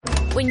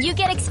When you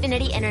get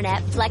Xfinity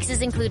Internet, Flex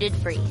is included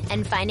free,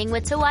 and finding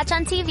what to watch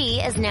on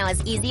TV is now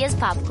as easy as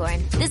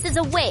popcorn. This is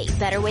a way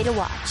better way to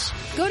watch.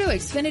 Go to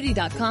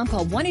Xfinity.com,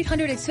 call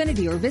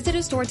 1-800-XFINITY or visit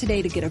a store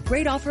today to get a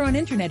great offer on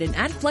internet and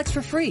add Flex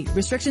for free.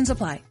 Restrictions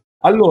apply.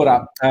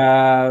 Allora,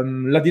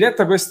 la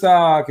diretta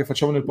questa che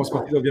facciamo nel post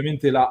partita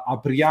ovviamente la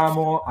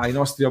apriamo ai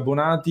nostri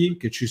abbonati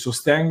che ci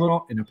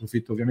sostengono, e ne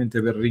approfitto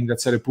ovviamente per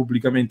ringraziare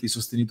pubblicamente i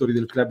sostenitori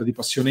del club di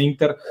Passione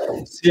Inter.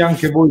 Se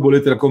anche voi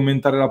volete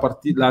commentare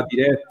la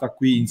diretta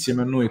qui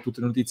insieme a noi, tutte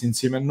le notizie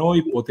insieme a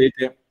noi,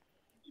 potete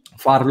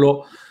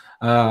farlo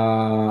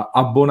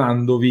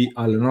abbonandovi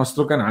al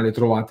nostro canale,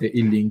 trovate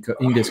il link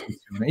in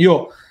descrizione.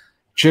 Io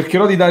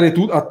cercherò di dare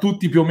a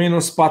tutti più o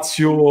meno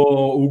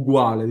spazio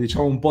uguale,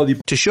 diciamo un po' di...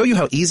 To show you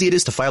how easy it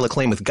is to file a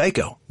claim with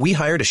Geico, we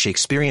hired a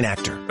Shakespearean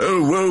actor.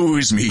 Oh, woe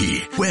is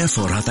me.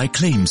 Wherefore are thy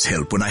claims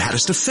help when I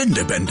hadst a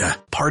fender bender?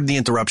 Pardon the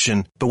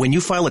interruption, but when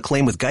you file a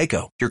claim with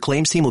Geico, your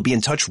claims team will be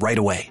in touch right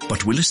away.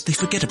 But willest they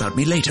forget about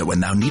me later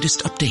when thou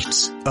needest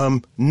updates?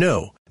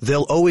 No.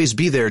 They'll always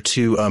be there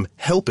to,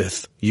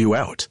 helpeth you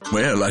out.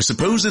 Well, I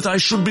suppose that I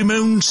should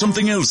bemoan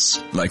something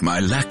else, like my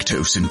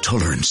lactose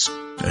intolerance.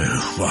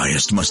 Oh,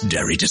 whyest must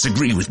dairy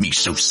disagree with me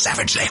so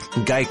savagely?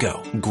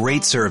 Geico.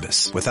 Great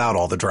service without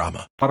all the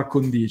drama. Par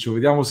condicio,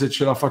 vediamo se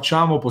ce la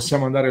facciamo,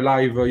 possiamo andare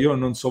live. Io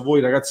non so voi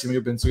ragazzi, ma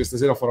io penso che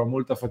stasera farò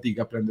molta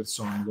fatica a prendere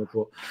sonno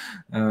dopo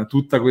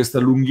tutta questa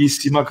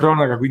lunghissima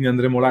cronaca, quindi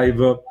andremo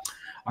live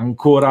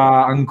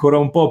ancora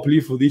un po'.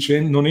 Plifo dice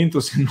non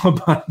entro se no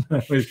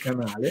bannano il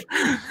canale.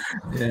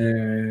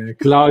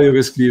 Claudio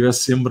che scrive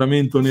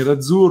assembramento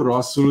nerazzurro,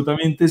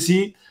 assolutamente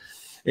sì.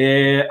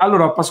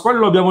 Allora Pasquale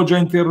lo abbiamo già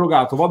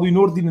interrogato, vado in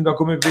ordine da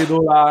come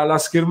vedo la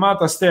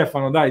schermata.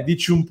 Stefano, dai,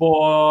 dici un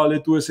po'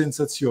 le tue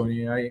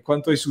sensazioni,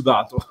 quanto hai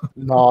sudato?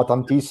 No,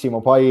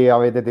 tantissimo, poi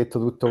avete detto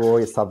tutto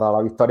voi, è stata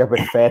la vittoria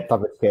perfetta,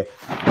 perché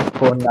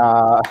con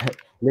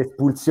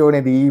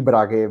l'espulsione di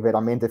Ibra, che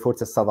veramente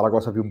forse è stata la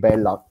cosa più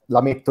bella,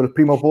 la metto al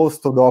primo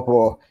posto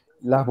dopo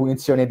la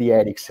punizione di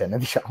Eriksen,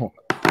 diciamo.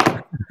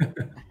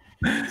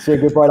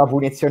 Segue poi la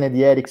punizione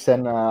di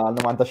Eriksen al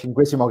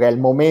 95esimo, che è il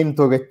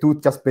momento che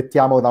tutti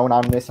aspettiamo da un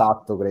anno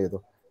esatto,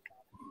 credo.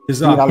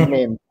 Esatto.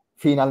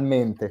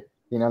 Finalmente.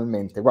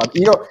 Guarda,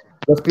 io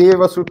lo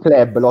scrivevo sul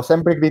club, l'ho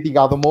sempre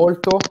criticato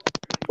molto.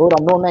 Ora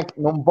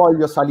non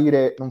voglio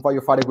salire, non voglio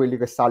fare quelli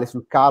che sale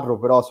sul carro,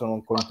 però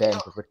sono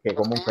contento perché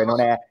comunque non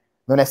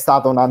è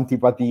stata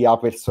un'antipatia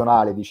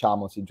personale,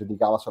 diciamo, si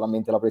giudicava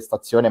solamente la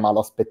prestazione, ma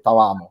lo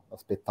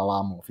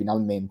aspettavamo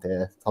finalmente,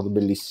 è stato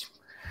bellissimo.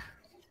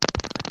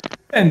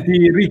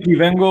 Senti Ricky,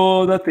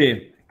 vengo da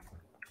te.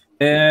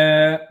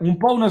 Un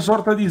po' una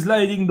sorta di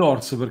sliding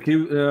doors,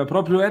 perché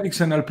proprio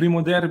Eriksen al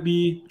primo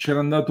derby c'era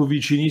andato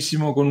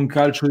vicinissimo con un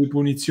calcio di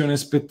punizione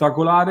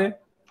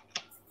spettacolare,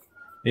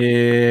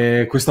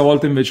 e questa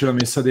volta invece l'ha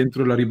messa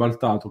dentro e l'ha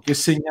ribaltato. Che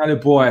segnale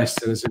può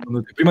essere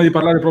secondo te? Prima di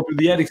parlare proprio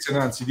di Eriksen,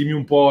 anzi dimmi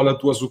un po' la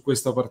tua su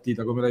questa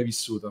partita, come l'hai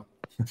vissuta?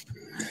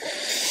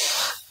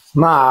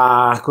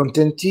 Ma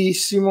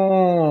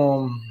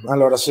contentissimo.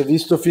 Allora, si è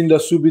visto fin da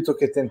subito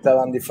che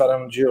tentavano di fare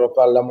un giro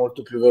palla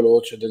molto più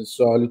veloce del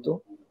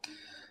solito.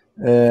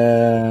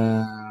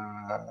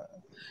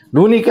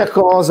 L'unica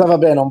cosa,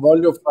 vabbè, non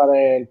voglio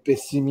fare il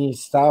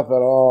pessimista,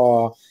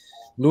 però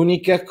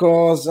l'unica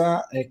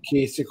cosa è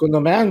che secondo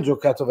me hanno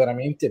giocato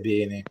veramente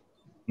bene,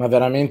 ma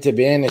veramente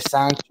bene.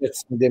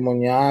 Sanchez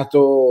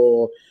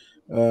indemoniato,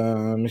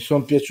 mi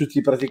sono piaciuti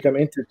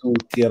praticamente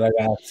tutti,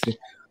 ragazzi.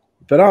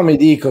 Però mi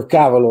dico,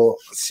 cavolo,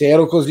 se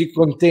ero così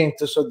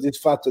contento e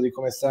soddisfatto di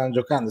come stavano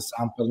giocando,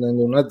 stavano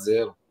perdendo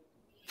 1-0.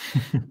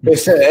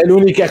 Questa è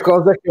l'unica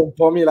cosa che un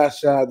po' mi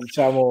lascia,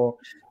 diciamo,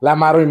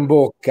 l'amaro in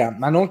bocca,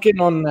 ma non che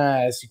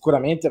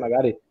sicuramente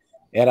magari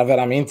era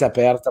veramente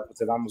aperta,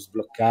 potevamo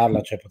sbloccarla,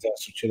 cioè poteva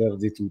succedere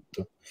di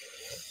tutto.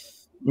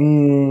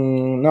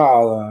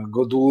 No,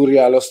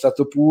 Goduria allo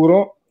stato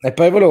puro. E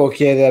poi volevo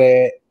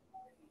chiedere,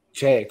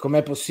 cioè,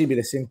 com'è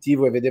possibile,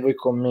 sentivo e vedevo i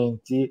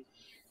commenti,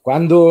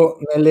 quando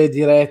nelle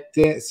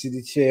dirette si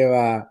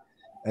diceva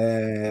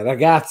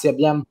ragazzi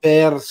abbiamo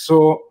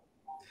perso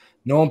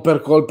non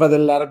per colpa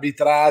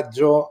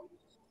dell'arbitraggio,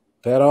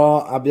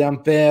 però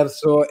abbiamo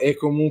perso e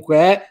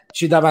comunque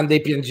ci davano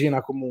dei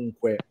piangina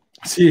comunque.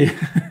 Sì.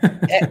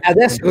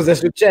 Adesso cosa è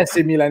successo?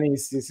 I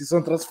milanisti si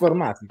sono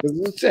trasformati, cosa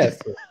è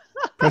successo?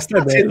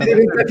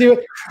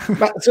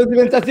 Sono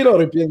diventati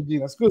loro i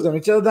piangina, scusami,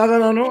 ce lo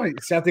davano a noi,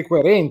 siate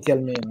coerenti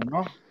almeno,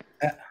 no?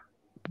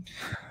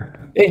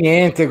 E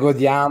niente,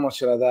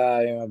 godiamocela,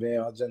 dai,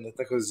 vabbè, oggi è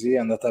andata così, è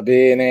andata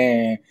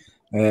bene,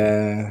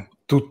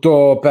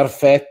 tutto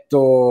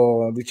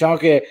perfetto, diciamo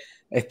che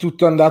è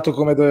tutto andato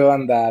come doveva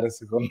andare,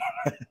 secondo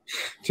me,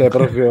 cioè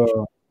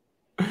proprio...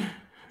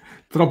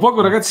 Tra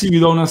poco ragazzi vi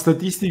do una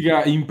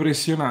statistica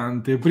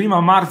impressionante.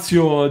 Prima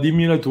Marzio,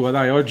 dimmi la tua,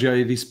 dai, oggi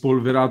hai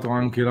rispolverato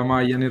anche la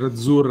maglia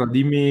nerazzurra,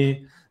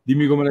 dimmi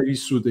Dimmi come l'hai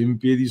vissuto, in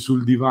piedi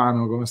sul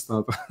divano, com'è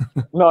stato?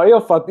 No, io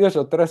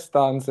ho 3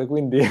 stanze,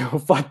 quindi ho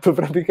fatto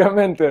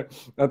praticamente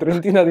una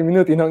trentina di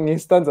minuti in ogni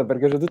stanza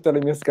perché c'ho tutte le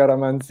mie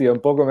scaramanzie, un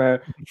po'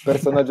 come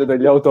personaggio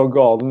degli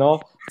autogol,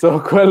 no?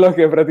 Sono quello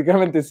che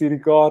praticamente si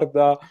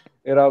ricorda,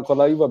 era con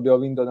la Juve, abbiamo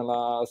vinto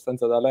nella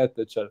stanza da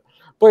letto, eccetera.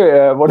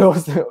 Poi volevo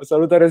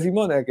salutare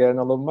Simone, che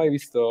non l'ho mai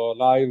visto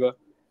live,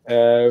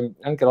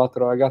 anche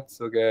l'altro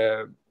ragazzo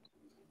che...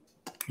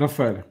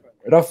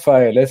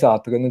 Raffaele,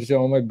 esatto, che non ci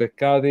siamo mai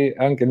beccati,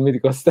 anche il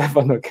mitico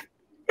Stefano, che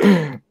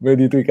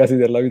vedi tu i casi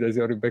della vita, si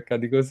sono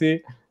ribeccati così,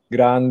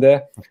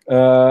 grande.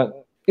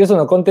 Io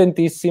sono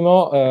contentissimo,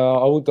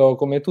 ho avuto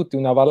come tutti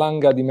una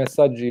valanga di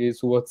messaggi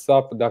su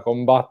WhatsApp da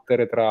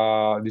combattere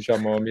tra,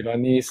 diciamo,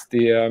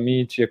 milanisti,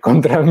 amici e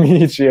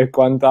contramici e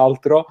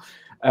quant'altro.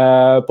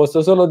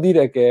 Posso solo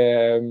dire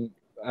che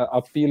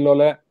a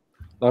pillole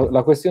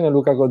la questione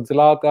Lukaku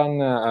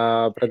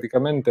Zlatan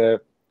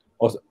praticamente...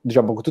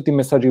 diciamo, con tutti i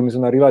messaggi che mi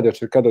sono arrivati ho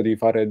cercato di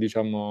fare,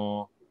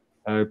 diciamo,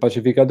 il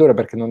pacificatore,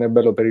 perché non è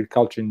bello per il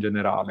calcio in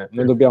generale.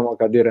 Non dobbiamo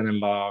cadere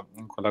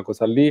in quella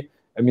cosa lì,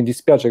 e mi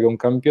dispiace che un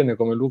campione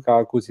come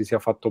Lukaku si sia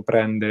fatto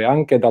prendere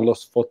anche dallo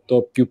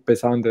sfotto più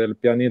pesante del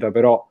pianeta,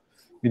 però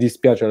mi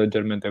dispiace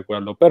leggermente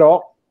quello.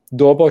 Però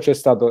dopo c'è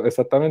stato,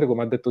 esattamente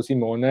come ha detto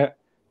Simone,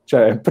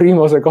 cioè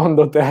primo,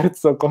 secondo,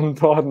 terzo,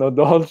 contorno,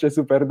 dolce,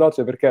 super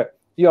dolce, perché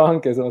io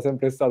anche sono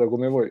sempre stato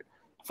come voi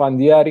fan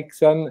di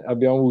Eriksen,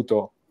 abbiamo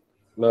avuto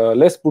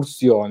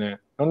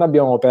l'espulsione, non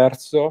abbiamo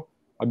perso,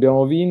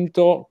 abbiamo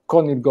vinto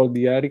con il gol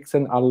di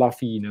Eriksen alla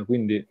fine,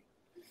 quindi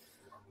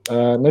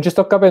non ci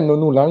sto capendo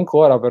nulla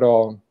ancora,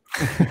 però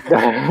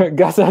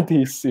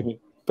gasatissimi,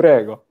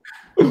 prego.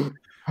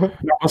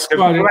 No,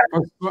 Pasquale,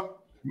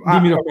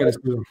 dimmi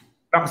scusa.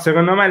 No,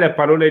 secondo me le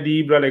parole di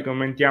Ibra le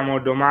commentiamo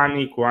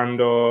domani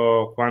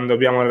quando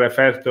abbiamo il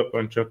referto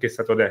con ciò che è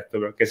stato detto,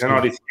 perché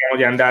sennò rischiamo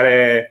di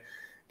andare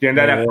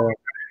a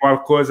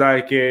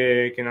qualcosa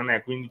che non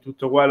è. Quindi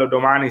tutto quello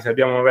domani, se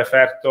abbiamo un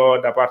referto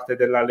da parte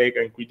della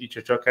Lega in cui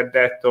dice ciò che ha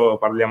detto,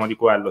 parliamo di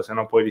quello,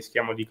 sennò poi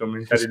rischiamo di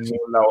commentare il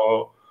nulla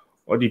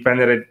o di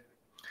prendere,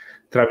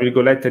 tra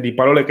virgolette, di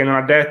parole che non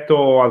ha detto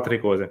o altre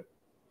cose.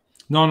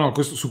 No,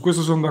 su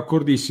questo sono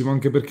d'accordissimo,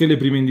 anche perché le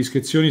prime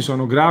indiscrezioni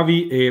sono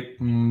gravi e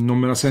non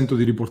me la sento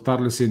di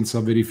riportarle senza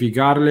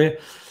verificarle.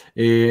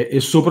 E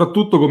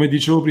soprattutto, come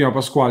dicevo prima,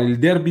 Pasquale, il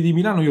derby di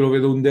Milano io lo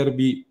vedo un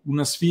derby,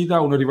 una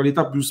sfida, una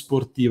rivalità più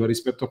sportiva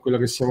rispetto a quella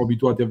che siamo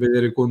abituati a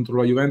vedere contro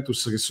la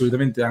Juventus, che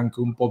solitamente è anche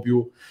un po'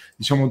 più,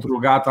 diciamo,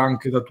 drogata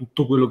anche da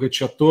tutto quello che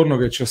c'è attorno,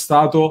 che c'è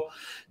stato.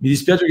 Mi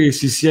dispiace che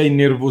si sia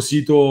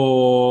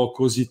innervosito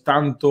così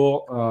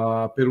tanto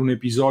per un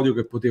episodio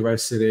che poteva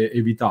essere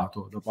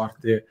evitato da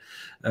parte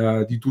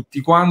di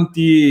tutti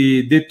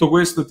quanti. Detto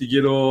questo, ti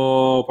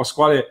chiedo,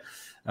 Pasquale,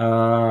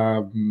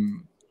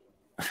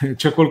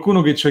 c'è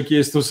qualcuno che ci ha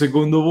chiesto,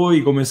 secondo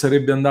voi come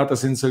sarebbe andata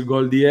senza il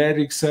gol di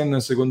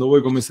Eriksen, secondo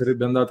voi come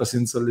sarebbe andata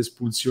senza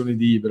l'espulsione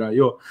di Ibra?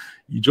 Io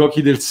i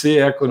giochi del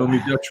se, ecco, non mi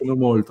piacciono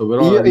molto,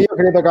 però io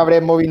credo che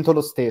avremmo vinto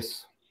lo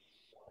stesso.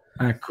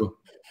 Ecco,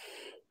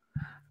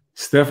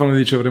 Stefano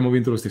dice avremmo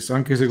vinto lo stesso,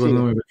 anche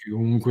secondo me, perché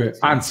comunque,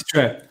 anzi,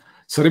 cioè,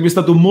 sarebbe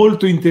stato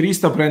molto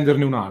interista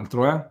prenderne un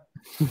altro,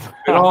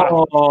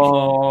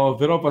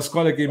 però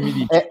Pasquale, che mi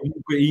dice?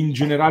 Comunque in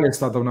generale è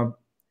stata una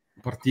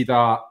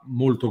partita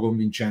molto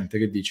convincente,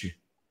 che dici?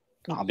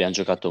 No, abbiamo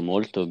giocato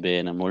molto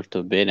bene,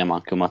 ma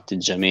anche un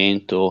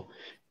atteggiamento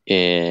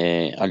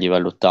e a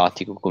livello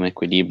tattico come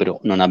equilibrio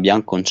non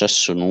abbiamo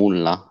concesso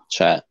nulla.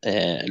 Cioè,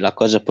 la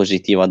cosa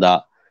positiva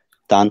da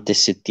tante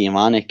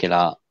settimane è che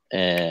la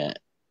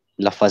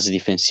fase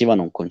difensiva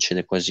non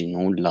concede quasi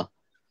nulla,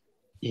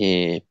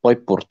 e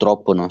poi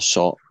purtroppo non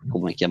so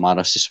come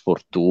chiamarla, se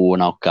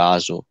sfortuna o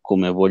caso,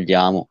 come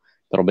vogliamo,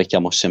 però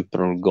becchiamo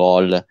sempre il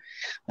gol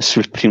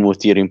sul primo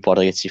tiro in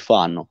porta che ci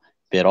fanno.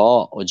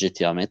 Però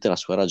oggettivamente la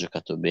squadra ha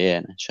giocato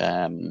bene,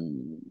 cioè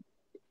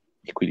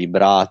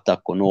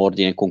equilibrata, con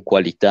ordine, con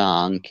qualità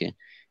anche.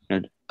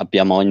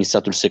 Abbiamo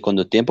iniziato il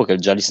secondo tempo che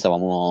già li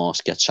stavamo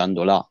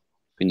schiacciando là,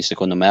 quindi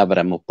secondo me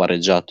avremmo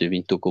pareggiato e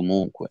vinto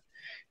comunque.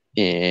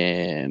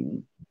 E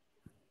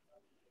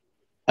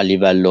a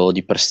livello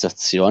di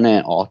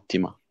prestazione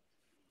ottima.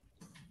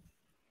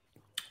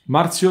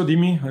 Marzio,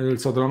 dimmi, hai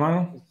alzato la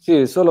mano?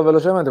 Sì, solo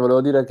velocemente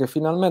volevo dire che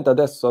finalmente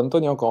adesso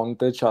Antonio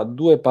Conte ha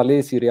 2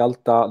 palesi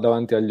realtà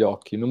davanti agli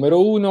occhi.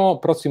 Numero 1,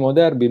 prossimo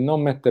derby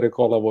non mettere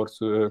Kolarov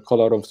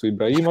su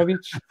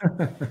Ibrahimovic.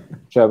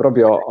 Cioè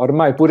proprio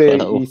ormai pure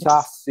i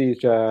sassi,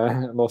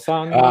 cioè, lo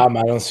sanno. Ah,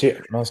 ma non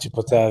si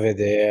poteva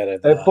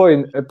vedere. E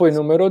poi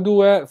numero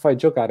 2, fai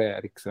giocare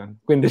Eriksen.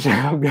 Quindi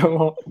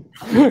abbiamo...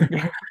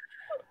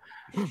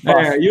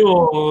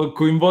 Io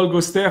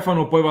coinvolgo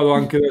Stefano, poi vado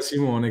anche da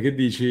Simone. Che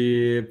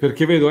dici?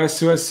 Perché vedo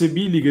SOS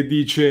Billy che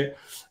dice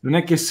non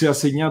è che se ha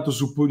segnato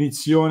su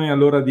punizione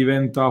allora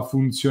diventa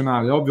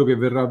funzionale, ovvio che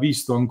verrà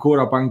visto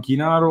ancora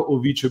Panchinaro o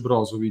vice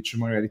Brozovic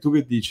magari. Tu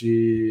che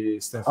dici,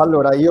 Stefano?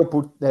 Allora io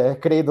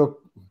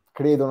credo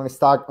credo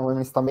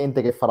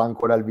onestamente che farà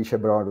ancora il vice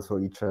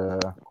Brozovic,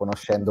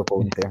 conoscendo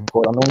Conte.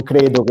 Ancora non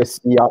credo che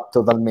sia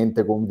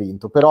totalmente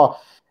convinto, però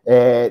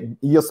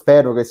io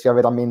spero che sia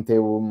veramente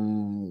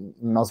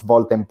una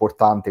svolta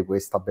importante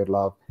questa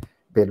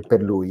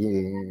per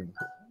lui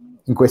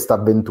in questa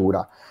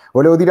avventura.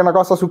 Volevo dire una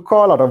cosa su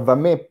Kolarov. A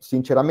me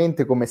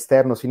sinceramente come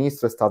esterno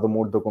sinistro è stato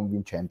molto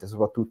convincente,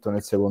 soprattutto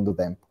nel secondo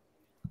tempo,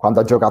 quando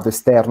ha giocato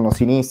esterno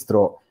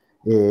sinistro.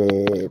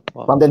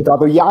 Quando è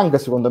entrato Young,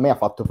 secondo me ha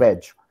fatto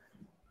peggio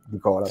di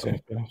Kolarov.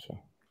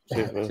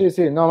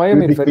 Sì, no, ma io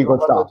mi riferivo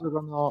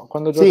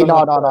quando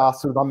giocano no,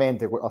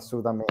 assolutamente,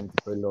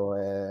 quello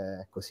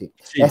è così.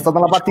 Sì, è stata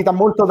una partita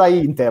molto da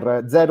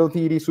Inter, 0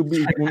 tiri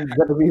subiti,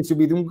 0 tiri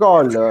subiti, un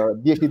gol,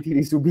 10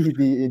 tiri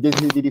subiti,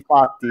 10 tiri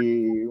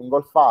fatti, un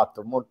gol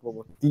fatto,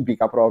 molto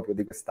tipica proprio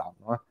di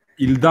quest'anno.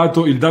 Il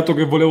dato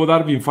che volevo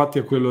darvi infatti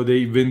è quello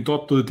dei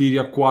 28 tiri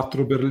a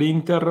 4 per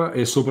l'Inter,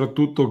 e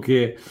soprattutto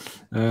che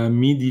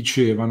mi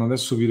dicevano,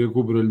 adesso vi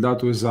recupero il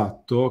dato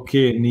esatto,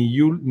 che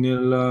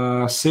nel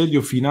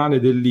assedio finale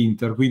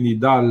dell'Inter, quindi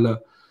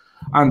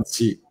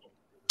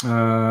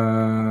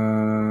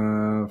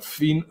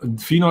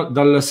fino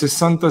dal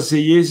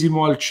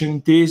 66esimo al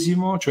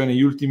 100esimo, cioè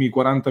negli ultimi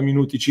 40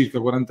 minuti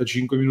circa,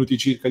 45 minuti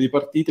circa di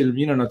partita, il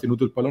Milan ha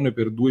tenuto il pallone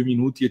per 2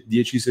 minuti e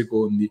 10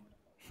 secondi.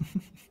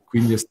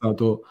 Quindi è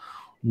stato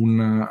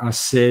un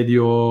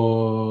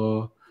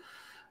assedio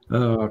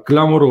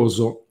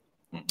clamoroso.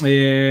 Ok,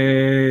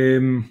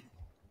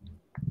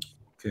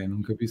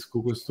 non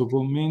capisco questo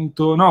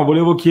commento. No,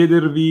 volevo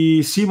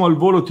chiedervi, Simo, al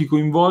volo ti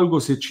coinvolgo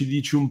se ci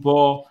dici un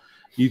po'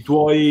 i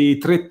tuoi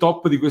 3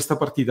 top di questa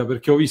partita,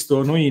 perché ho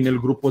visto noi nel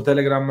gruppo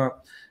Telegram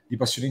di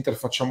Passione Inter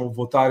facciamo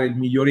votare il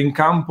migliore in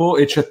campo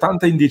e c'è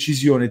tanta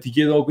indecisione. Ti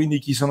chiedo quindi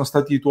chi sono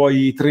stati i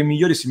tuoi 3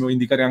 migliori, se mi vuoi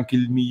indicare anche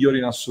il migliore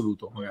in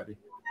assoluto, magari.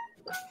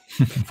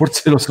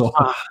 Forse lo so,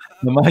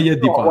 la maglia è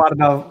di parte.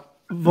 Guarda,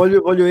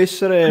 voglio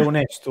essere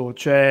onesto,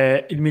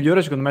 cioè il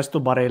migliore secondo me è sto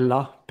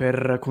Barella,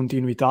 per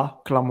continuità,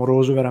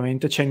 clamoroso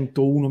veramente,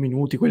 101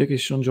 minuti quelli che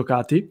si sono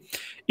giocati,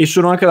 e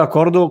sono anche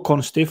d'accordo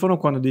con Stefano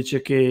quando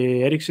dice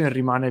che Eriksen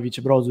rimane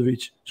vice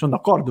Brozovic. Sono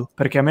d'accordo,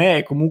 perché a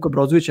me comunque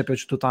Brozovic è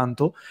piaciuto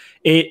tanto,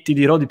 e ti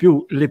dirò di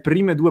più, le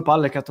prime 2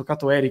 palle che ha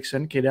toccato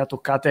Eriksen, che le ha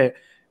toccate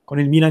con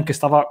il Milan che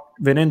stava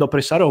venendo a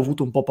pressare, ho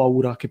avuto un po'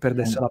 paura che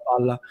perdesse la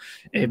palla,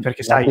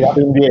 perché sai,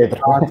 indietro.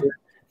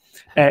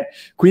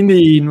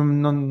 quindi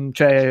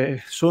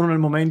cioè, sono nel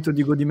momento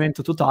di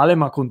godimento totale,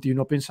 ma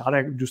continuo a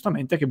pensare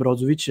giustamente che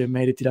Brozovic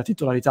meriti la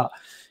titolarità.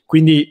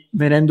 Quindi,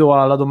 venendo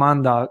alla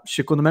domanda,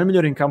 secondo me il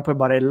migliore in campo è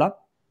Barella,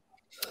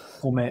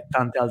 come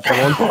tante altre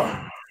volte,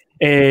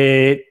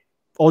 e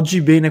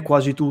oggi bene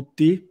quasi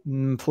tutti,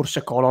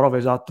 forse Kolarov,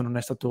 esatto, non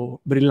è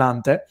stato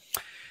brillante.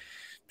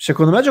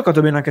 Secondo me ha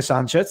giocato bene anche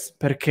Sanchez,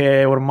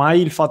 perché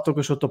ormai il fatto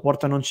che sotto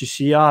porta non ci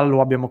sia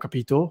lo abbiamo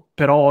capito,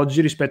 però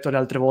oggi rispetto alle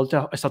altre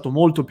volte è stato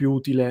molto più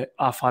utile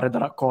a fare da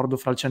raccordo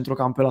fra il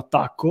centrocampo e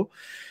l'attacco.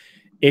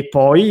 E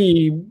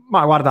poi,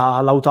 ma guarda,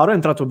 Lautaro è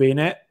entrato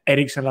bene,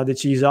 Eriksen l'ha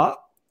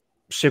decisa.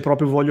 Se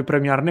proprio voglio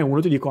premiarne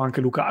uno ti dico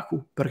anche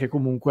Lukaku, perché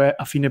comunque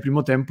a fine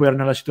primo tempo era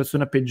nella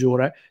situazione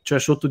peggiore,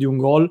 cioè sotto di un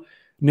gol,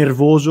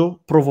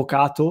 nervoso,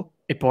 provocato,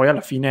 e poi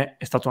alla fine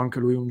è stato anche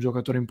lui un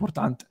giocatore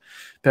importante.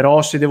 Però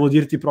se devo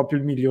dirti proprio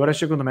il migliore,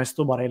 secondo me è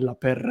sto Barella,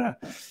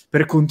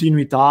 per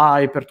continuità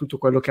e per tutto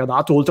quello che ha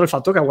dato, oltre al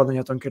fatto che ha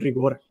guadagnato anche il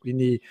rigore,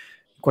 quindi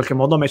in qualche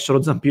modo ha messo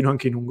lo zampino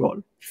anche in un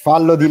gol.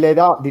 Fallo di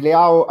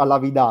Leao alla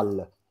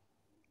Vidal.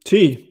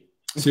 Sì,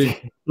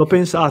 l'ho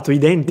pensato,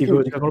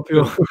 identico, cioè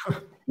proprio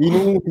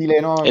inutile,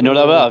 no? E non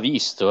l'aveva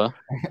visto,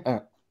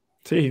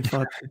 Sì,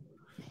 infatti.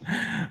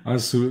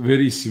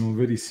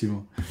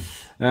 Verissimo.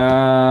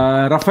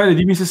 Raffaele,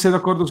 dimmi se sei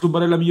d'accordo su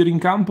Barella migliore in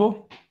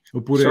campo,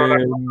 oppure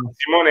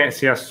Simone,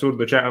 sì,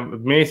 assurdo, cioè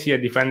Messi a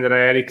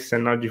difendere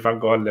Eriksen oggi fa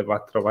gol e va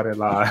a trovare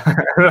la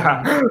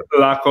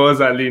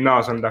cosa lì.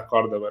 No, sono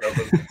d'accordo, però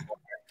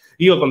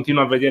io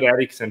continuo a vedere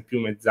Eriksen più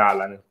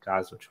mezzala nel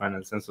caso, cioè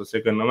nel senso,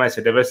 secondo me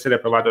se deve essere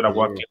provato da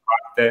qualche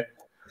parte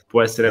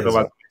può essere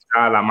provato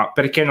mezzala, ma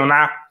perché non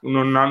ha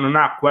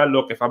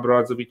quello che fa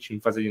Brozovic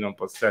in fase di non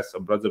possesso.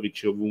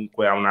 Brozovic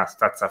ovunque ha una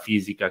stazza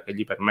fisica che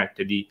gli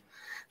permette di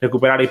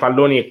recuperare i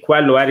palloni, e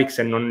quello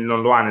Eriksen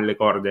non lo ha nelle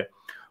corde,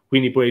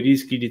 quindi poi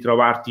rischi di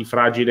trovarti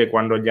fragile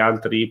quando gli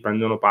altri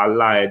prendono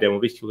palla, ed è un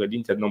rischio che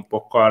l'Inter non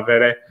può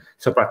correre,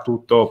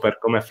 soprattutto per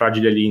come è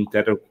fragile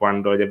l'Inter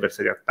quando gli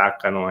avversari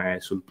attaccano e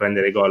sul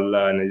prendere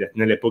gol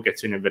nelle poche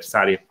azioni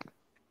avversarie.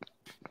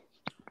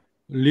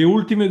 Le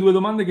ultime 2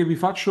 domande che vi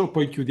faccio,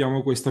 poi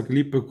chiudiamo questa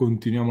clip e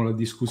continuiamo la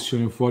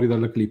discussione fuori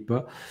dalla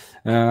clip.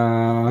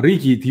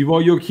 Ricky, ti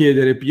voglio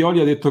chiedere, Pioli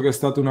ha detto che è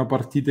stata una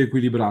partita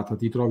equilibrata,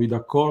 ti trovi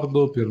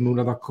d'accordo, per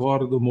nulla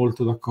d'accordo,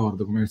 molto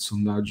d'accordo, come il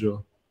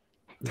sondaggio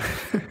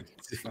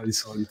si fa di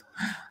solito?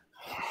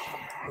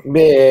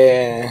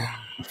 Beh,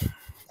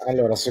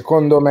 allora,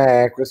 secondo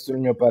me, questo è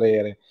il mio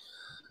parere,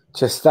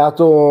 c'è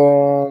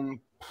stato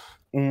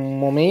un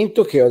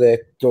momento che ho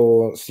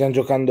detto stiamo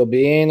giocando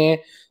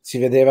bene, si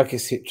vedeva che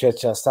ce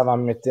la stava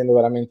mettendo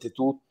veramente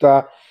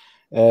tutta,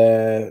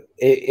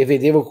 e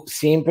vedevo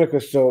sempre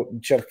questo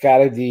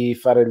cercare di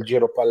fare il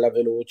giro palla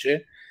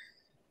veloce,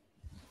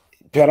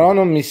 però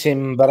non mi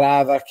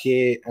sembrava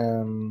che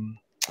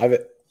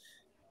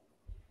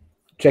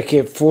cioè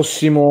che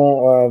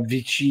fossimo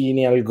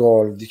vicini al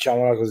gol,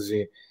 diciamola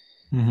così.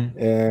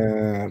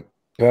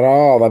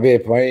 Però vabbè,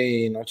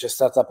 poi non c'è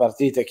stata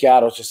partita, è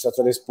chiaro, c'è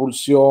stata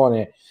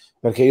l'espulsione,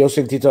 perché io ho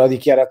sentito la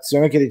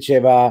dichiarazione che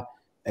diceva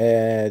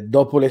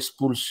dopo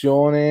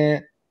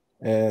l'espulsione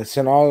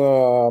se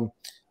no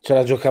ce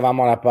la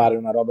giocavamo alla pari,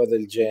 una roba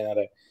del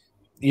genere.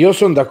 Io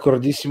sono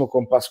d'accordissimo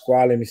con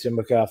Pasquale, mi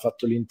sembra che aveva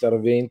fatto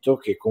l'intervento,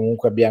 che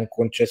comunque abbiamo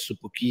concesso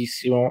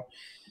pochissimo,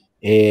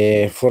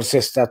 e forse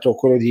è stato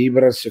quello di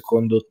Ibra il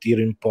secondo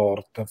tiro in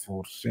porta,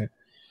 forse.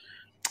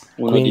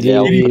 Uno di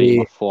Leo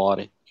prima,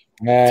 fuori.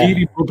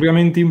 Tiri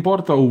propriamente in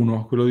porta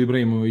uno, quello di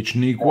Ibrahimovic.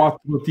 Nei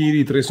 4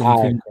 tiri 3 sono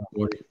finiti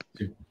fuori.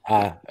 Sì.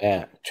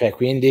 Cioè,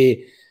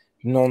 quindi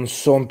non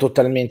sono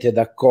totalmente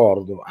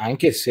d'accordo,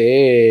 anche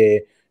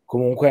se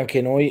comunque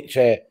anche noi,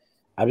 cioè,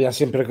 abbiamo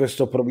sempre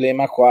questo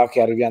problema qua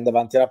che arriviamo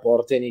davanti alla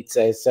porta e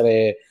inizia a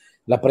essere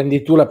la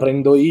prendi tu, la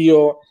prendo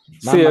io,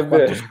 mamma Sì,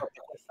 quanto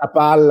scoppia questa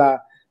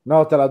palla,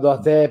 no te la do a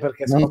te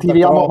perché non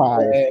tiriamo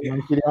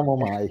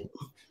mai.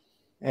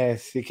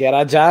 Sì, che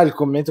era già il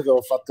commento che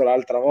avevo fatto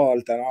l'altra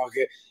volta, no?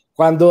 Che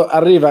quando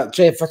arriva,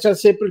 cioè facciamo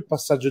sempre il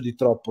passaggio di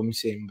troppo, mi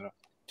sembra.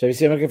 Cioè mi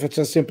sembra che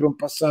facciamo sempre un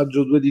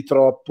passaggio 2 di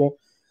troppo,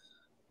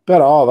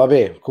 però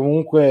vabbè,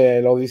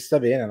 comunque l'ho vista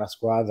bene, la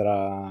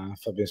squadra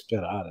fa ben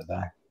sperare,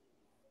 dai.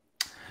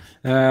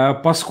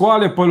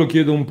 Pasquale, poi lo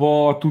chiedo un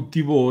po' a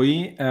tutti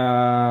voi.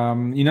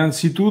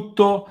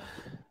 Innanzitutto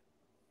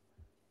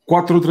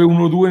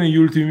 4-3-1-2 negli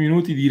ultimi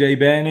minuti direi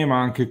bene, ma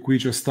anche qui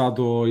c'è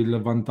stato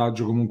il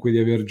vantaggio comunque di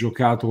aver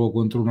giocato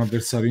contro un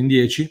avversario in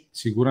 10,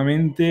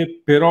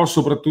 sicuramente, però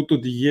soprattutto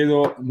ti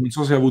chiedo, non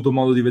so se hai avuto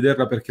modo di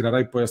vederla perché la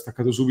Rai poi ha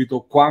staccato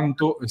subito,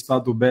 quanto è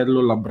stato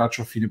bello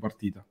l'abbraccio a fine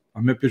partita.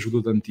 A me è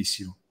piaciuto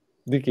tantissimo.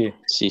 Di chi?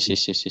 Sì.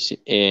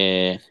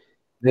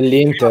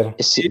 Dell'Inter?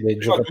 Sì,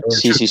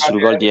 sul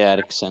gol di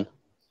Eriksen.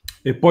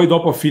 E poi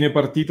dopo a fine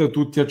partita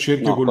tutti a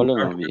cerchio con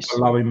Lukaku che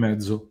ballava in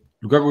mezzo.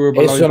 Lukaku che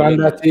ballava sono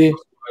andati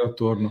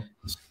attorno.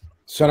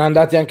 Sono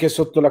andati anche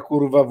sotto la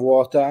curva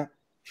vuota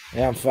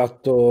e hanno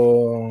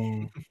fatto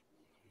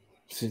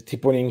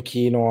tipo un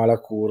inchino alla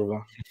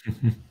curva.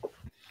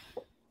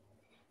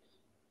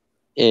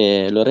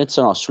 E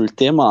Lorenzo, no, sul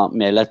tema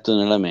mi hai letto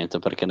nella mente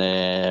perché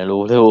lo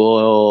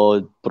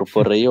volevo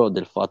proporre io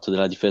del fatto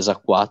della difesa a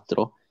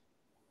 4,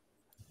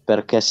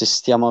 perché se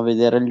stiamo a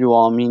vedere gli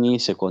uomini,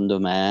 secondo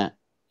me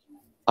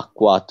a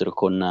 4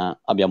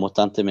 abbiamo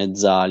tante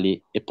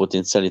mezzali e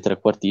potenziali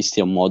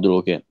trequartisti, è un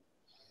modulo che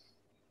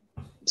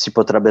si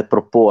potrebbe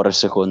proporre,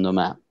 secondo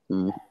me,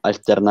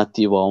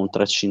 alternativo a un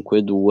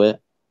 3-5-2.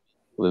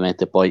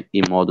 Ovviamente poi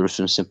i moduli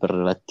sono sempre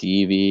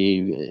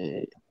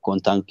relativi,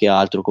 conta anche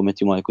altro come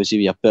timone e così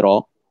via,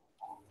 però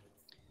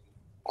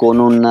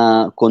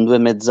con 2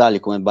 mezzali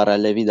come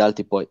Barella e Vidal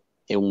poi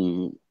è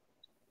un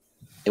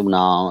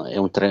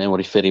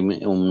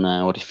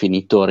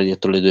rifinitore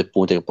dietro le 2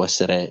 punte che può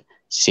essere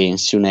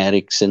Sensi, un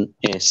Eriksen,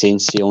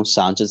 Sensi e un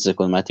Sanchez.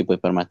 Secondo me ti puoi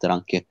permettere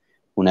anche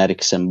un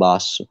Eriksen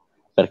basso,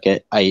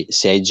 perché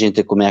se hai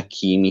gente come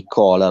Hakimi,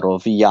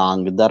 Kolarov,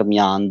 Young,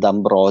 Darmian,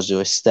 D'Ambrosio,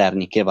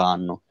 esterni che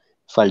vanno,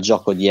 fa il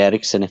gioco di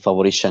Eriksen e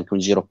favorisce anche un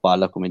giro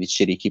palla, come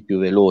dice Ricky, più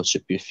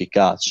veloce, più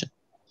efficace.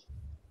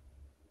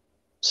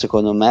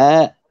 Secondo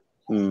me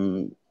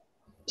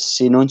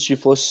se non ci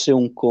fosse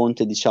un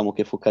Conte, diciamo,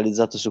 che è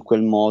focalizzato su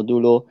quel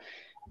modulo,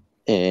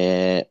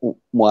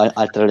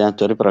 altri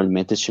allenatori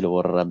probabilmente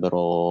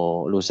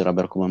lo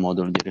userebbero come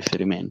modulo di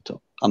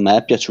riferimento. A me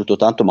è piaciuto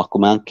tanto, ma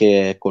come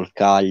anche col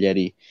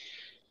Cagliari,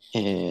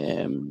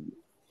 è un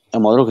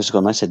modulo che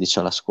secondo me si addice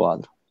alla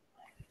squadra.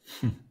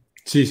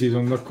 Sì,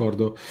 sono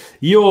d'accordo.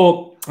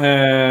 Io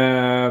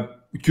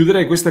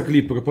chiuderei questa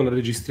clip, che poi la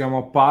registriamo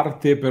a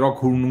parte, però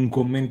con un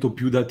commento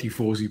più da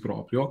tifosi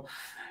proprio.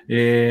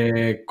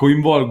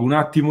 Coinvolgo un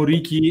attimo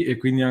Ricky e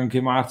quindi anche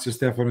Marzio,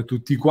 Stefano e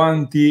tutti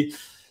quanti.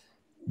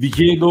 Vi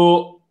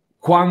chiedo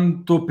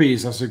quanto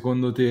pesa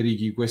secondo te,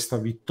 Ricky, questa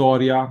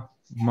vittoria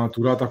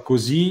maturata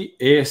così,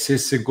 e se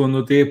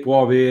secondo te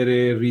può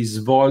avere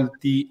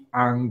risvolti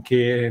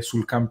anche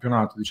sul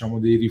campionato, diciamo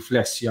dei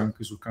riflessi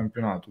anche sul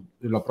campionato,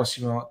 il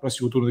prossimo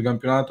turno di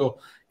campionato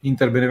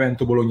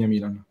Inter-Benevento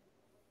Bologna-Milan.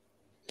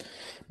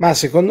 Ma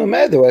secondo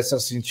me, devo essere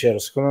sincero,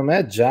 secondo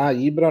me già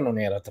Ibra non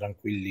era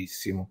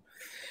tranquillissimo,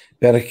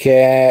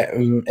 perché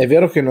è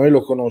vero che noi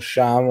lo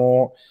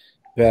conosciamo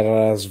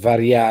per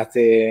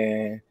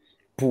svariate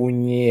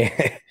pugni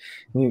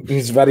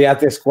in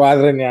svariate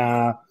squadre, ne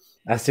ha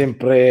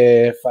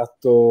sempre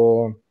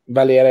fatto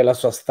valere la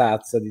sua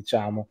stazza,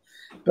 diciamo.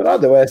 Però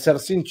devo essere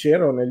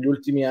sincero, negli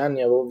ultimi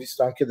anni avevo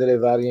visto anche delle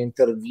varie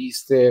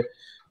interviste,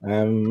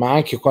 ma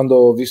anche quando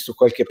ho visto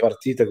qualche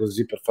partita,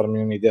 così per farmi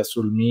un'idea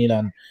sul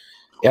Milan,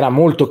 era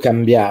molto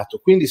cambiato.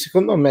 Quindi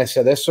secondo me, se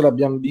adesso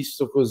l'abbiamo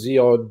visto così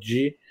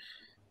oggi,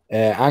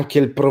 anche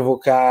il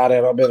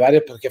provocare robe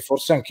varie, perché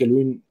forse anche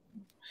lui,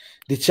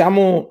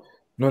 diciamo,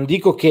 non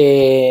dico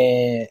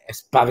che è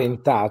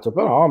spaventato,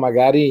 però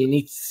magari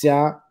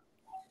inizia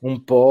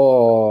un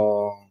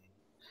po',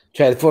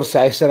 cioè forse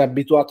a essere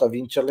abituato a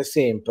vincerle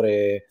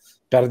sempre,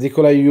 perdi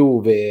con la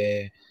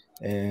Juve,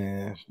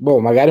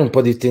 magari un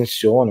po' di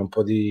tensione, un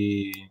po'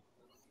 di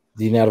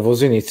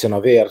nervoso iniziano a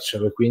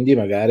avercelo, e quindi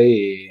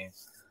magari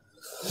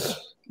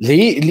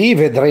lì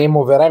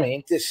vedremo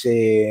veramente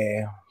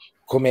se,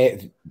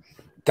 come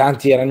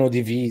tanti erano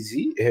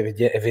divisi, e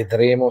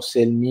vedremo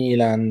se il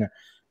Milan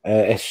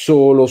è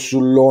solo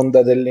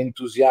sull'onda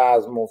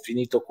dell'entusiasmo,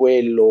 finito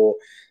quello,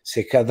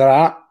 se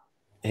cadrà,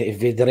 e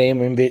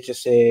vedremo invece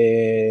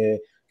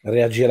se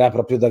reagirà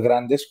proprio da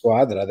grande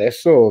squadra.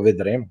 Adesso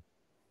vedremo.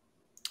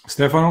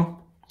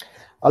 Stefano?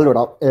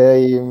 Allora,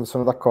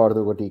 sono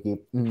d'accordo con Ricky,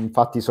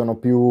 infatti sono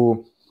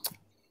più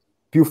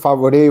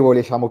favorevole,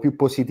 diciamo, più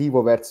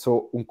positivo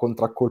verso un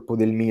contraccolpo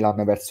del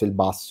Milan verso il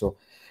basso.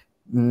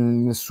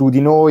 Su di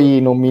noi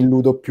non mi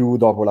illudo più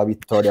dopo la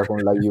vittoria con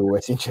la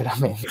Juve,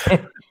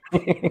 sinceramente.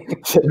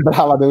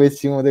 Sembrava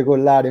dovessimo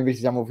decollare, invece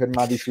siamo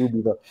fermati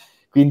subito.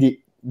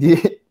 Quindi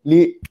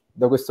lì,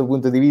 da questo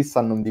punto di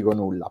vista, non dico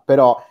nulla.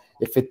 Però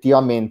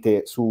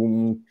effettivamente su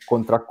un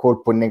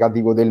contraccolpo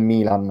negativo del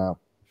Milan,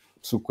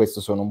 su questo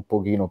sono un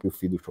pochino più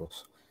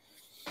fiducioso.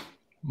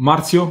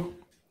 Marzio?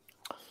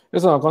 Io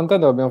sono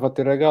contento che abbiamo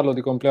fatto il regalo di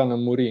compleanno a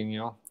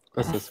Mourinho.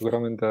 Questo è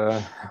sicuramente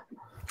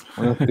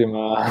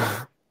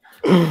un'ottima...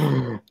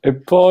 E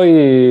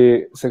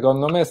poi,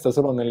 secondo me, sta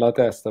solo nella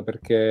testa,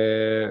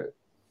 perché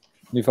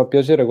mi fa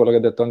piacere quello che ha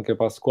detto anche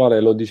Pasquale,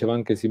 e lo diceva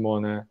anche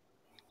Simone.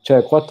 Cioè,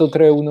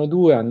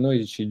 4-3-1-2 a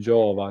noi ci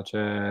giova,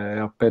 cioè,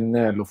 a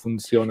pennello,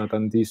 funziona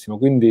tantissimo.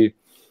 Quindi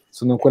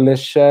sono quelle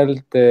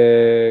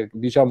scelte,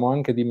 diciamo,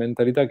 anche di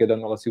mentalità che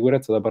danno la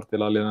sicurezza da parte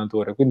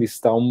dell'allenatore. Quindi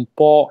sta un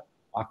po'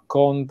 a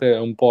Conte e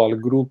un po' al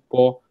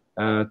gruppo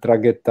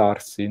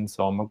traghettarsi,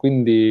 insomma.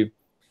 Quindi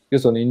io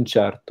sono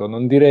incerto.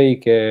 Non direi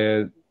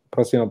che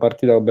prossima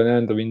partita con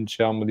Benevento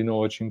vinciamo di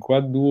nuovo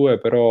 5-2,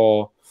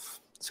 però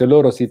se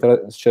loro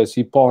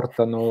si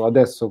portano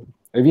adesso,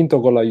 hai vinto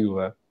con la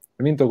Juve, hai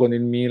vinto con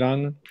il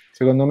Milan,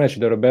 secondo me ci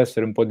dovrebbe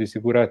essere un po' di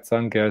sicurezza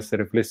anche a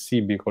essere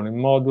flessibili con il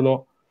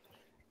modulo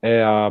e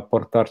a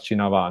portarci in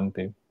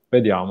avanti.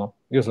 Vediamo.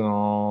 Io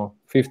sono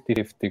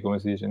 50-50, come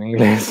si dice in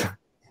inglese.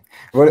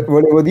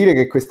 Volevo dire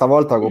che questa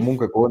volta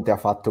comunque Conte ha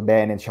fatto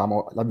bene,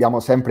 diciamo, l'abbiamo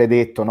sempre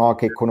detto, no?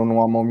 Che con un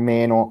uomo in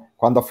meno,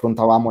 quando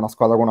affrontavamo una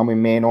squadra con un uomo in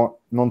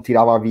meno, non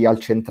tirava via il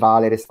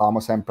centrale, restavamo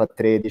sempre a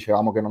 3,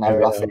 dicevamo che non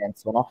aveva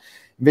senso, no?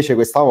 Invece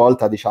questa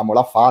volta, diciamo,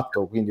 l'ha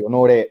fatto, quindi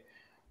onore,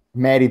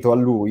 merito a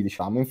lui,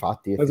 diciamo,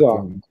 infatti,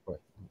 effettivamente. Esatto.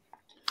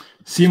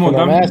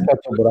 Secondo me è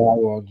stato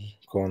bravo oggi,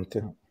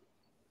 Conte.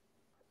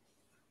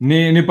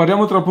 Ne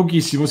parliamo tra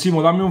pochissimo.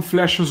 Simo, dammi un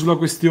flash sulla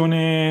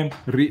questione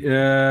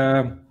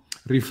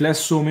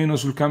riflesso o meno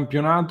sul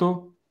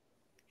campionato.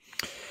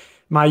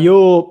 Ma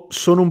io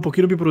sono un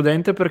pochino più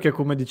prudente perché,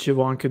 come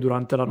dicevo anche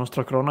durante la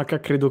nostra cronaca,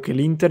 credo che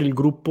l'Inter, il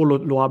gruppo,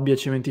 lo abbia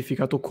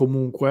cementificato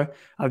comunque,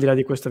 al di là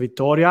di questa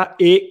vittoria,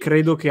 e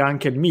credo che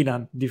anche il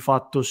Milan, di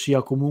fatto,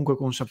 sia comunque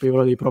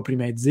consapevole dei propri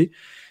mezzi,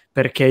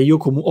 perché io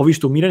ho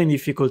visto un Milan in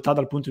difficoltà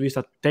dal punto di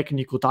vista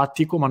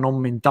tecnico-tattico, ma non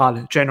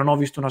mentale. Cioè, non ho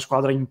visto una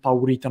squadra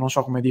impaurita, non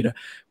so come dire.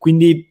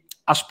 Quindi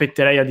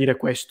aspetterei a dire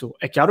questo.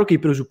 È chiaro che i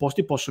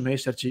presupposti possono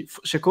esserci.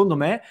 Secondo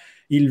me,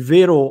 il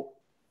vero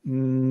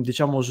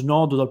diciamo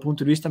snodo dal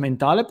punto di vista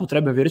mentale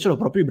potrebbe avercelo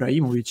proprio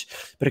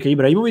Ibrahimovic, perché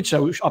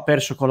Ibrahimovic ha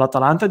perso con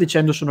l'Atalanta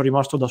dicendo sono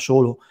rimasto da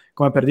solo,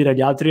 come per dire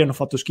gli altri hanno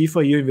fatto schifo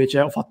e io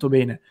invece ho fatto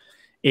bene.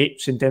 E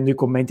sentendo i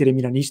commenti dei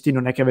milanisti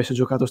non è che avesse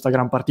giocato sta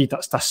gran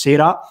partita.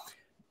 Stasera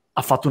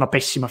ha fatto una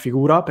pessima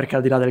figura, perché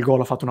al di là del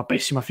gol ha fatto una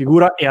pessima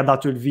figura e ha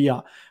dato il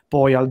via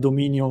poi al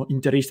dominio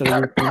interista degli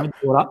ultimi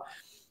mezz'ora.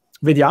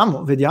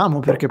 Vediamo,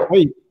 perché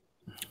poi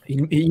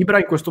Ibra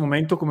in questo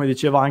momento, come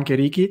diceva anche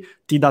Ricky,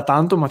 ti dà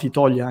tanto ma ti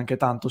toglie anche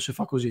tanto se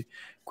fa così.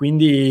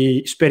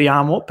 Quindi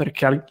speriamo,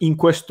 perché in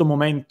questo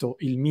momento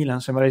il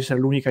Milan sembra essere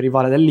l'unica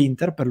rivale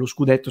dell'Inter per lo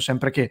scudetto,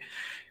 sempre che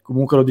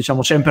comunque lo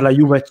diciamo sempre, la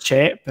Juve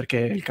c'è perché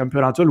il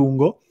campionato è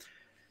lungo.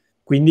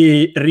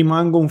 Quindi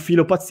rimango un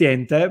filo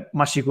paziente,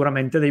 ma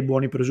sicuramente dei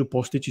buoni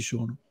presupposti ci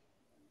sono.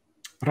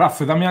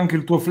 Raff, dammi anche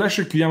il tuo flash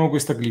e chiudiamo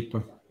questa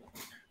clip.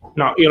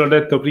 No, io l'ho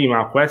detto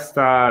prima,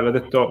 l'ho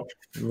detto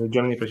nei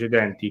giorni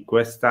precedenti,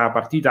 questa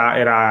partita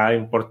era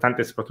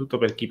importante soprattutto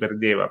per chi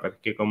perdeva,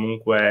 perché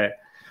comunque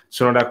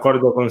sono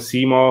d'accordo con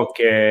Simo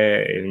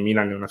che il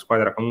Milan è una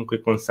squadra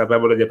comunque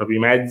consapevole dei propri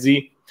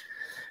mezzi,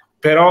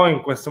 però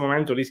in questo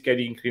momento rischia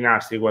di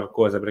inclinarsi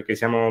qualcosa, perché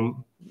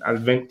siamo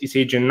al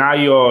 26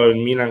 gennaio, il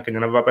Milan, che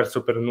non aveva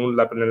perso per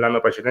nulla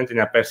nell'anno precedente,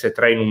 ne ha perse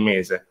 3 in un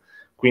mese.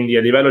 Quindi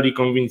a livello di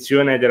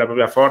convinzione della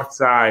propria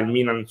forza, il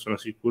Milan sono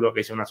sicuro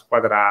che sia una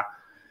squadra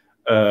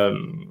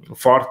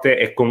forte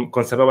e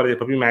consapevole dei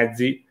propri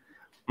mezzi,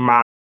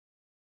 ma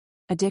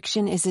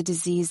Addiction is a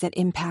disease that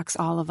impacts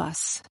all of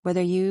us.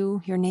 Whether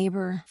you, your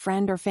neighbor,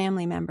 friend, or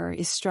family member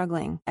is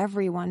struggling,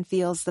 everyone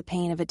feels the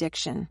pain of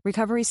addiction.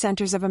 Recovery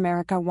Centers of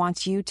America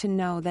wants you to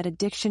know that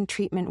addiction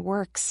treatment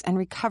works and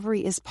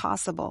recovery is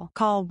possible.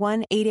 Call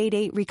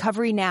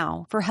 1-888-RECOVERY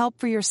now for help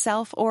for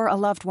yourself or a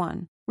loved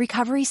one.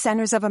 Recovery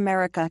Centers of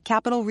America,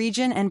 Capital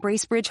Region, and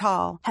Bracebridge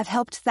Hall have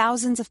helped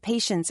thousands of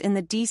patients in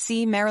the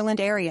D.C., Maryland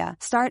area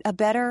start a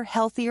better,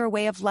 healthier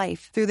way of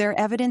life through their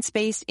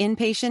evidence-based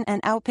inpatient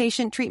and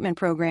outpatient treatment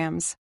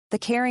programs. The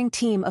caring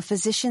team of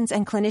physicians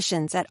and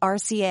clinicians at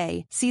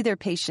RCA see their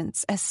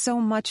patients as so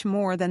much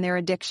more than their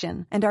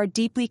addiction and are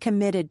deeply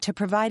committed to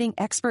providing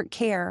expert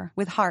care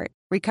with heart.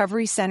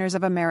 Recovery Centers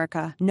of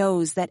America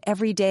knows that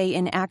every day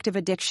in active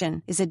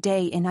addiction is a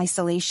day in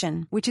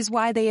isolation, which is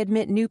why they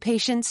admit new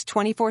patients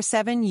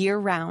 24/7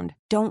 year-round.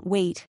 Don't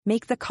wait.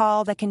 Make the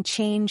call that can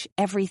change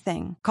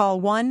everything. Call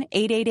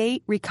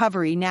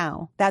 1-888-RECOVERY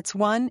now. That's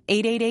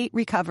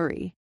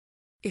 1-888-RECOVERY.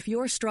 If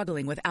you're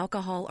struggling with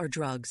alcohol or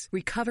drugs,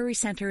 Recovery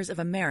Centers of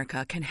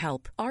America can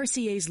help.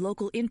 RCA's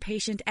local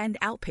inpatient and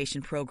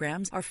outpatient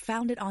programs are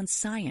founded on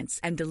science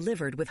and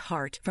delivered with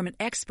heart from an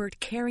expert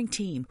caring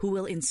team who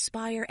will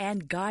inspire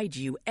and guide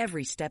you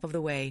every step of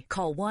the way.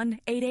 Call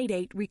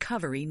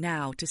 1-888-RECOVERY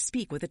now to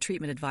speak with a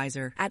treatment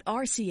advisor. At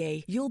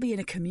RCA, you'll be in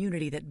a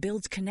community that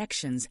builds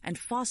connections and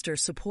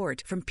fosters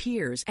support from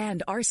peers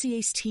and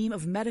RCA's team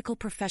of medical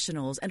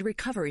professionals and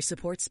recovery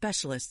support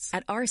specialists.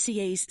 At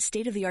RCA's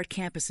state-of-the-art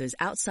campuses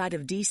outside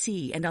of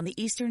D.C. and on the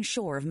eastern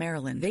shore of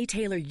Maryland, they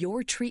tailor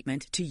your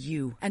treatment to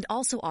you and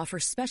also offer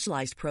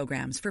specialized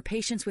programs for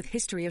patients with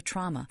history of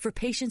trauma, for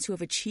patients who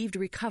have achieved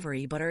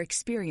recovery but are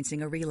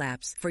experiencing a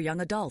relapse, for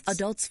young adults,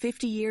 adults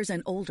 50 years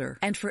and older,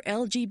 and for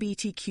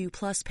LGBTQ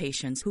plus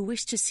patients who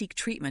wish to seek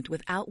treatment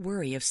without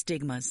worry of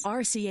stigmas.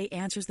 RCA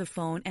answers the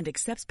phone and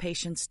accepts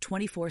patients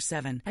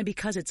 24/7. And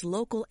because it's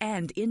local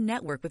and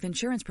in-network with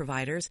insurance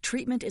providers,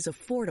 treatment is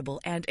affordable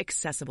and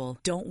accessible.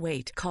 Don't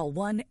wait. Call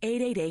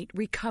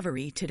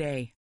 1-888-RECOVERY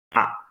today.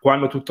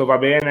 Quando tutto va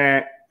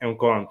bene è un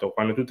conto,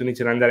 quando tutto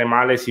inizia ad andare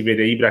male si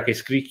vede Ibra che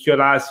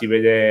scricchiola, si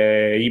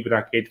vede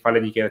Ibra che fa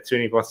le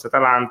dichiarazioni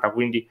post-Atalanta,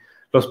 quindi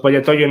lo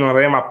spogliatoio non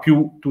rema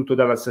più tutto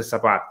dalla stessa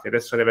parte.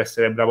 Adesso deve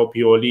essere bravo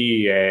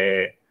Pioli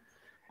e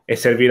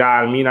servirà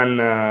al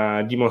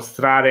Milan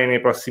dimostrare nei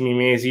prossimi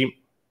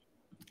mesi,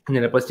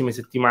 nelle prossime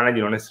settimane,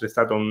 di non essere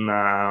stato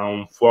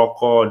un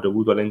fuoco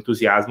dovuto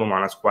all'entusiasmo, ma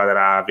una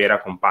squadra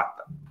vera,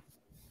 compatta.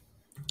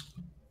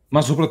 Ma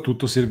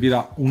soprattutto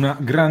servirà una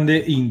grande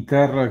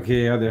Inter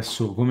che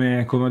adesso,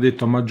 come ha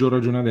detto, a maggior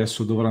ragione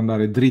adesso dovrà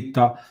andare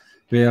dritta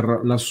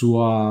per la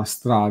sua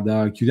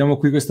strada. Chiudiamo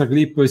qui questa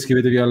clip,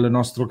 iscrivetevi al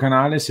nostro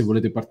canale, se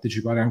volete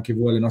partecipare anche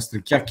voi alle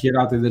nostre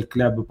chiacchierate del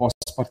club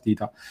post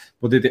partita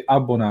potete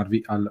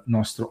abbonarvi al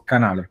nostro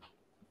canale.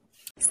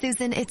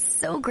 Susan, it's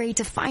so great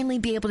to finally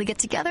be able to get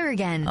together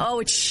again. Oh,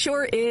 it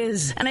sure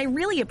is. And I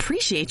really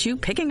appreciate you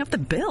picking up the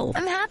bill.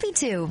 I'm happy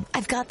to.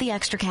 I've got the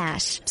extra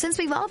cash. Since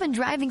we've all been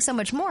driving so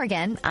much more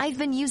again, I've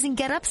been using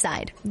Get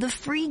Upside, the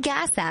free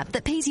gas app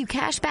that pays you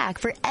cash back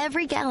for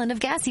every gallon of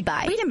gas you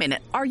buy. Wait a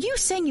minute. Are you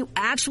saying you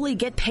actually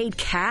get paid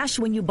cash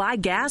when you buy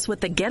gas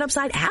with the Get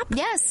Upside app?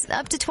 Yes,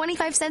 up to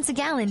 25 cents a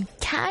gallon.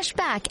 Cash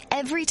back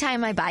every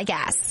time I buy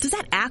gas. Does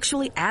that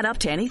actually add up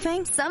to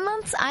anything? Some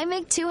months I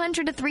make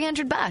 $200 to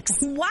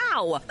 $300.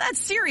 Wow, that's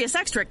serious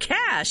extra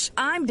cash.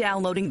 I'm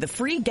downloading the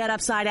free Get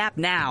Upside app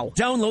now.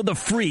 Download the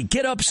free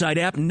Get Upside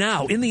app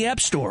now in the App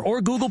Store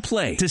or Google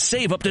Play to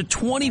save up to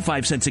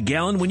 25 cents a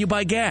gallon when you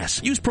buy gas.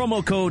 Use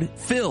promo code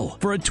PHIL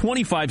for a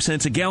 25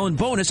 cents a gallon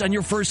bonus on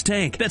your first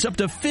tank. That's up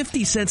to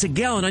 50 cents a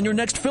gallon on your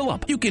next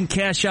fill-up. You can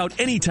cash out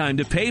anytime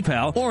to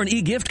PayPal or an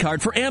e-gift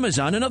card for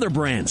Amazon and other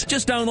brands.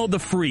 Just download the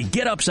free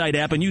Get Upside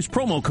app and use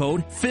promo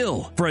code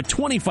PHIL for a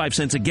 25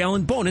 cents a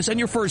gallon bonus on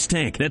your first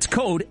tank. That's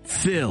code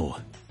PHIL.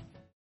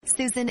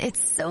 Susan,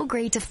 it's so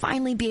great to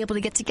finally be able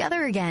to get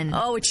together again.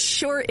 Oh, it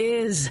sure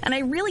is. And I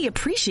really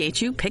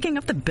appreciate you picking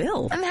up the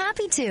bill. I'm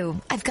happy to.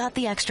 I've got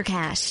the extra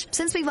cash.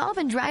 Since we've all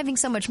been driving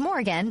so much more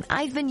again,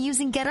 I've been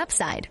using Get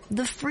Upside,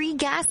 the free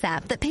gas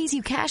app that pays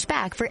you cash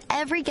back for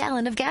every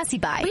gallon of gas you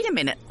buy. Wait a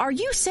minute. Are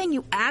you saying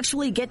you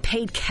actually get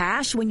paid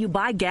cash when you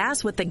buy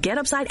gas with the Get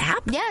Upside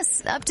app?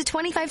 Yes, up to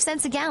 25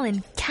 cents a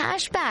gallon.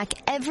 Cash back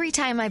every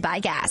time I buy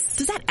gas.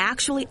 Does that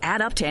actually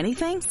add up to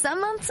anything? Some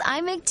months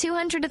I make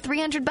 $200 to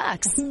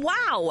 $300.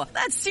 Wow,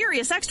 that's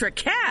serious extra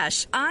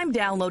cash. I'm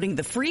downloading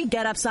the free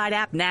Get Upside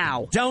app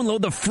now. Download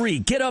the free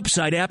Get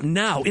Upside app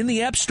now in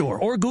the App Store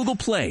or Google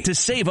Play to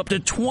save up to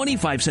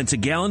 25 cents a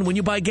gallon when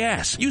you buy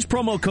gas. Use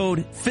promo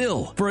code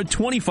PHIL for a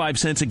 25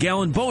 cents a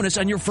gallon bonus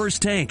on your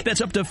first tank.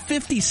 That's up to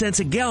 50 cents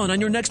a gallon on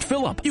your next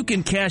fill-up. You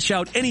can cash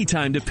out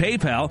anytime to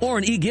PayPal or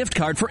an e-gift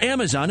card for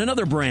Amazon and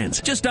other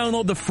brands. Just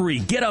download the free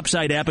Get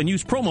Upside app and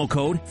use promo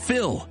code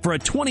PHIL for a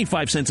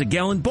 25 cents a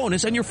gallon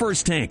bonus on your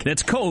first tank.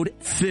 That's code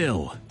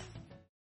PHIL.